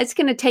it's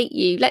going to take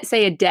you, let's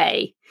say, a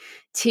day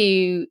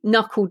to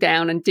knuckle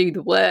down and do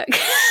the work.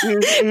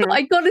 Mm-hmm. But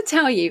I got to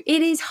tell you,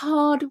 it is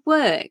hard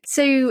work.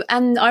 So,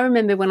 and I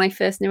remember when I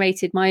first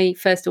narrated my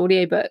first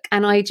audiobook,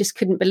 and I just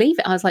couldn't believe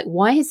it. I was like,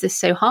 why is this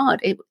so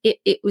hard?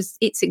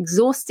 It's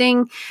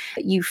exhausting.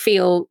 You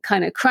feel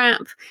kind of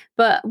crap.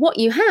 But what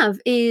you have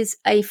is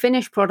a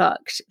finished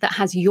product that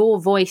has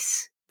your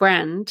voice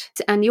brand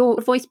and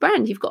your voice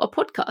brand. You've got a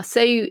podcast,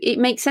 so it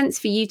makes sense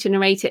for you to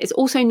narrate it. It's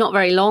also not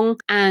very long,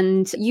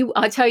 and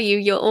I tell you,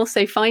 you'll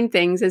also find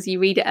things as you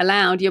read it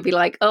aloud. You'll be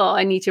like, oh,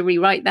 I need to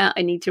rewrite that.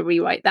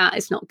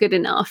 It's not good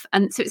enough.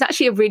 And so it's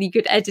actually a really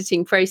good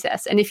editing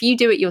process. And if you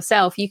do it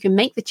yourself, you can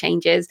make the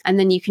changes, and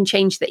then you can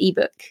change the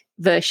ebook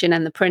version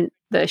and the print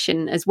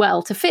version as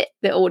well to fit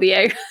the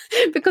audio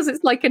because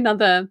it's like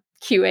another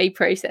QA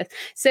process.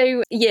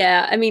 So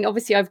yeah, I mean,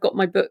 obviously I've got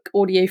my book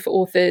Audio for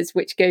Authors,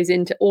 which goes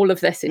into all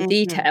of this in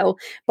detail,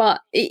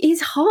 but it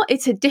is hard.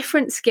 It's a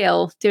different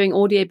skill doing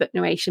audiobook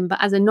narration,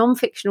 but as a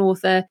nonfiction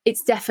author,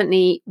 it's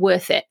definitely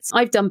worth it.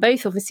 I've done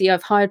both. Obviously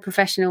I've hired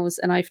professionals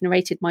and I've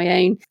narrated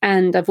my own,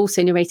 and I've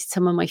also narrated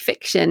some of my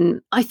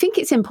fiction. I think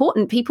it's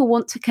important. People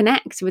want to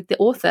connect with the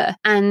author,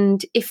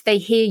 and if they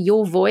hear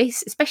your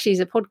voice, especially as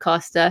a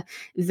podcaster,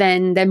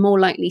 then they're more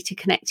likely to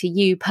connect to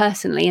you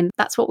personally, and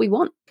that's what we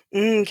want.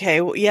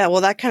 Okay.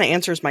 Well, that kind of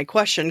answers my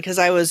question, because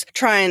I was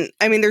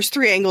there's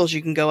 3 angles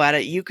you can go at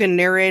it. You can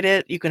narrate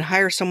it, you can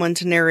hire someone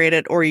to narrate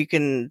it, or you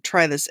can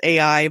try this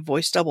AI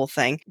voice double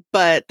thing.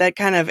 But that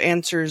kind of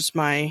answers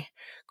my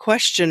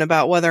question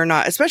about whether or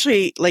not,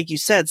 especially like you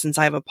said, since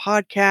I have a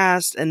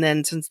podcast, and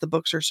then since the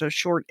books are so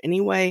short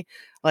anyway,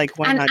 like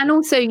why not? And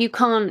also you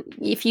can't,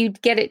 if you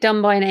get it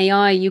done by an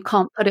AI, you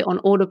can't put it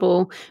on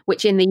Audible,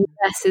 which in the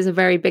US is a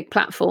very big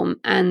platform.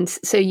 And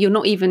so you're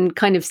not even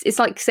it's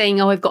like saying,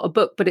 oh, I've got a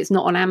book, but it's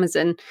not on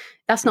Amazon.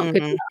 That's not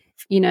good enough.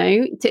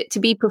 To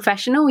be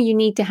professional, you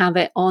need to have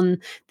it on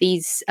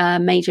these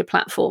major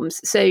platforms.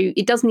 So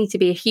it does need to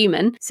be a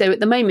human. So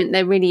at the moment,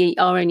 there really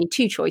are only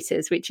 2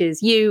 choices, which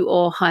is you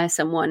or hire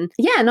someone.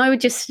 Yeah, and I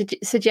would just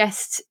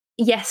suggest,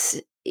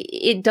 yes,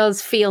 it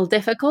does feel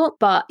difficult,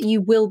 but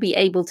you will be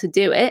able to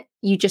do it.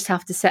 You just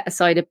have to set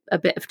aside a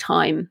bit of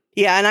time.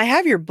 Yeah, and I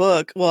have your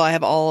book. Well, I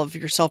have all of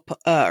your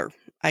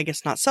I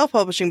guess not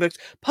self-publishing books,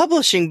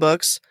 publishing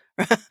books.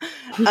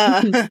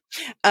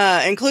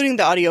 including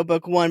the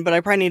audiobook one, but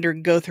I probably need to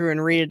go through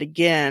and read it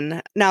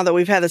again now that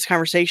we've had this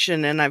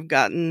conversation and I've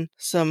gotten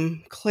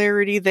some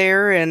clarity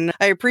there, and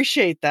I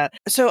appreciate that.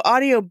 So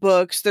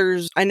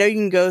audiobooks, I know you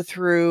can go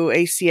through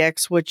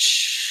ACX,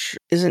 which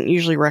isn't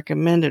usually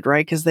recommended,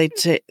 right? Because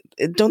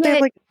don't they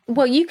have like...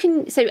 Well,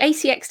 so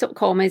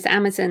acx.com is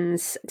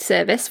Amazon's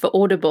service for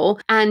Audible,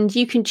 and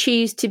you can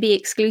choose to be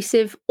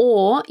exclusive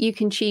or you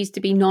can choose to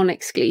be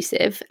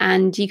non-exclusive.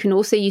 And you can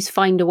also use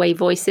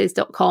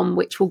findawayvoices.com,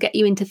 which will get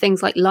you into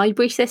things like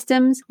library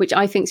systems, which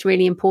I think is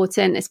really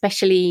important,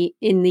 especially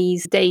in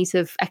these days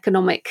of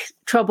economic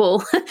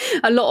trouble.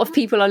 A lot of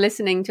people are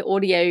listening to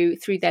audio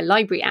through their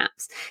library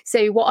apps.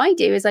 So what I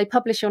do is I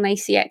publish on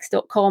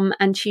acx.com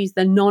and choose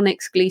the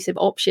non-exclusive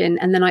option.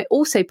 And then I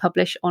also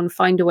publish on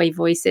Findaway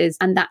Voices,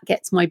 and that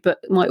gets my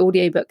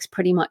audiobooks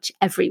pretty much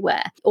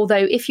everywhere.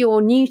 Although if you're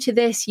new to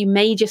this, you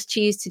may just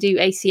choose to do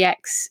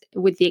ACX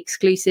with the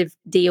exclusive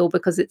deal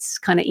because it's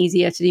kind of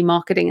easier to do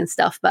marketing and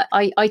stuff. But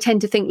I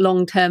tend to think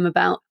long term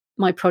about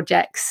my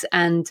projects,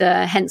 and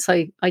hence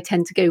I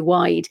tend to go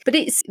wide. But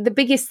the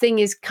biggest thing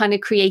is kind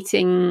of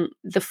creating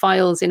the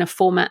files in a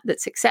format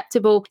that's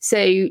acceptable.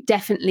 So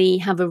definitely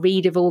have a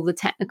read of all the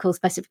technical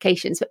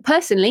specifications. But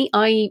personally,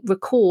 I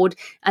record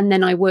and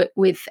then I work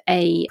with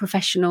a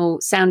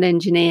professional sound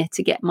engineer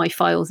to get my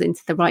files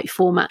into the right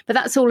format. But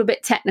that's all a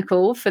bit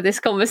technical for this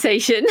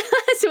conversation.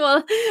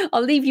 So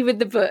I'll leave you with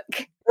the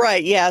book.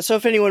 Right, yeah. So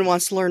if anyone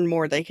wants to learn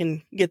more, they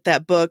can get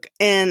that book.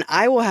 And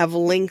I will have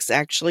links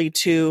actually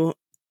to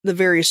the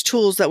various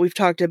tools that we've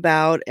talked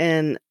about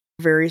and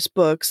various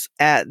books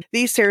at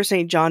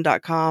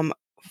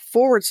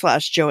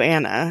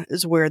thesarahstjohn.com/Joanna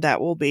is where that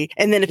will be.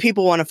 And then if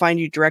people want to find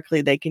you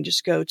directly, they can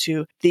just go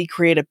to The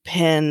Creative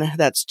Pen,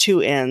 that's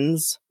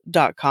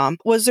 2Ns.com.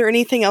 Was there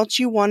anything else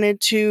you wanted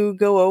to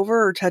go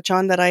over or touch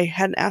on that I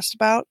hadn't asked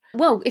about?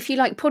 Well, if you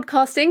like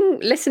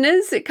podcasting,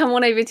 listeners, come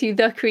on over to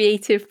The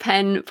Creative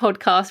Pen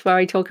podcast, where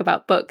I talk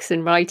about books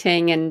and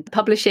writing and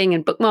publishing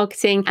and book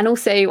marketing. And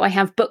also I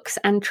have Books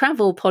and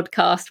Travel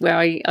podcast where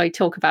I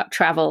talk about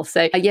travel.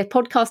 So yeah,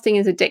 podcasting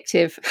is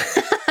addictive.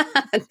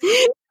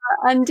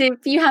 And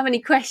if you have any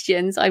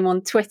questions, I'm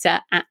on Twitter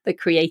at The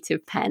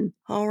Creative Pen.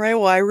 All right.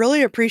 Well, I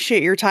really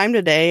appreciate your time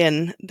today,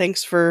 and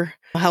thanks for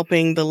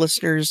helping the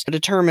listeners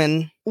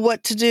determine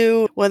what to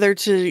do, whether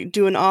to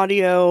do an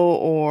audio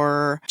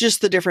or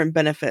just the different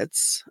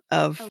benefits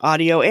of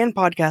audio and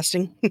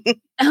podcasting.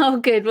 Oh,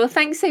 good. Well,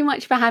 thanks so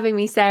much for having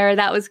me, Sarah.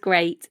 That was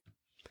great.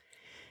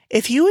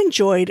 If you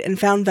enjoyed and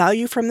found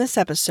value from this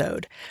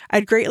episode,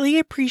 I'd greatly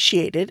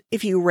appreciate it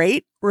if you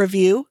rate,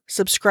 review,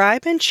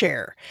 subscribe, and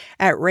share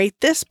at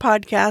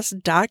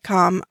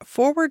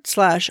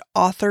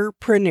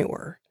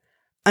ratethispodcast.com/authorpreneur.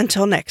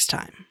 Until next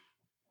time.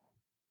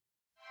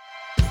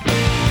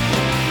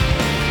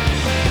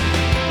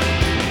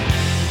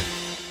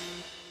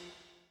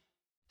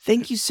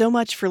 Thank you so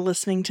much for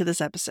listening to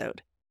this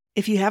episode.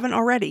 If you haven't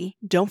already,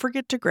 don't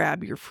forget to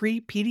grab your free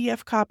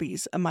PDF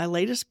copies of my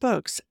latest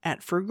books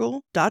at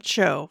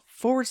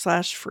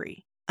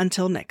frugal.show/free.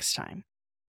 Until next time.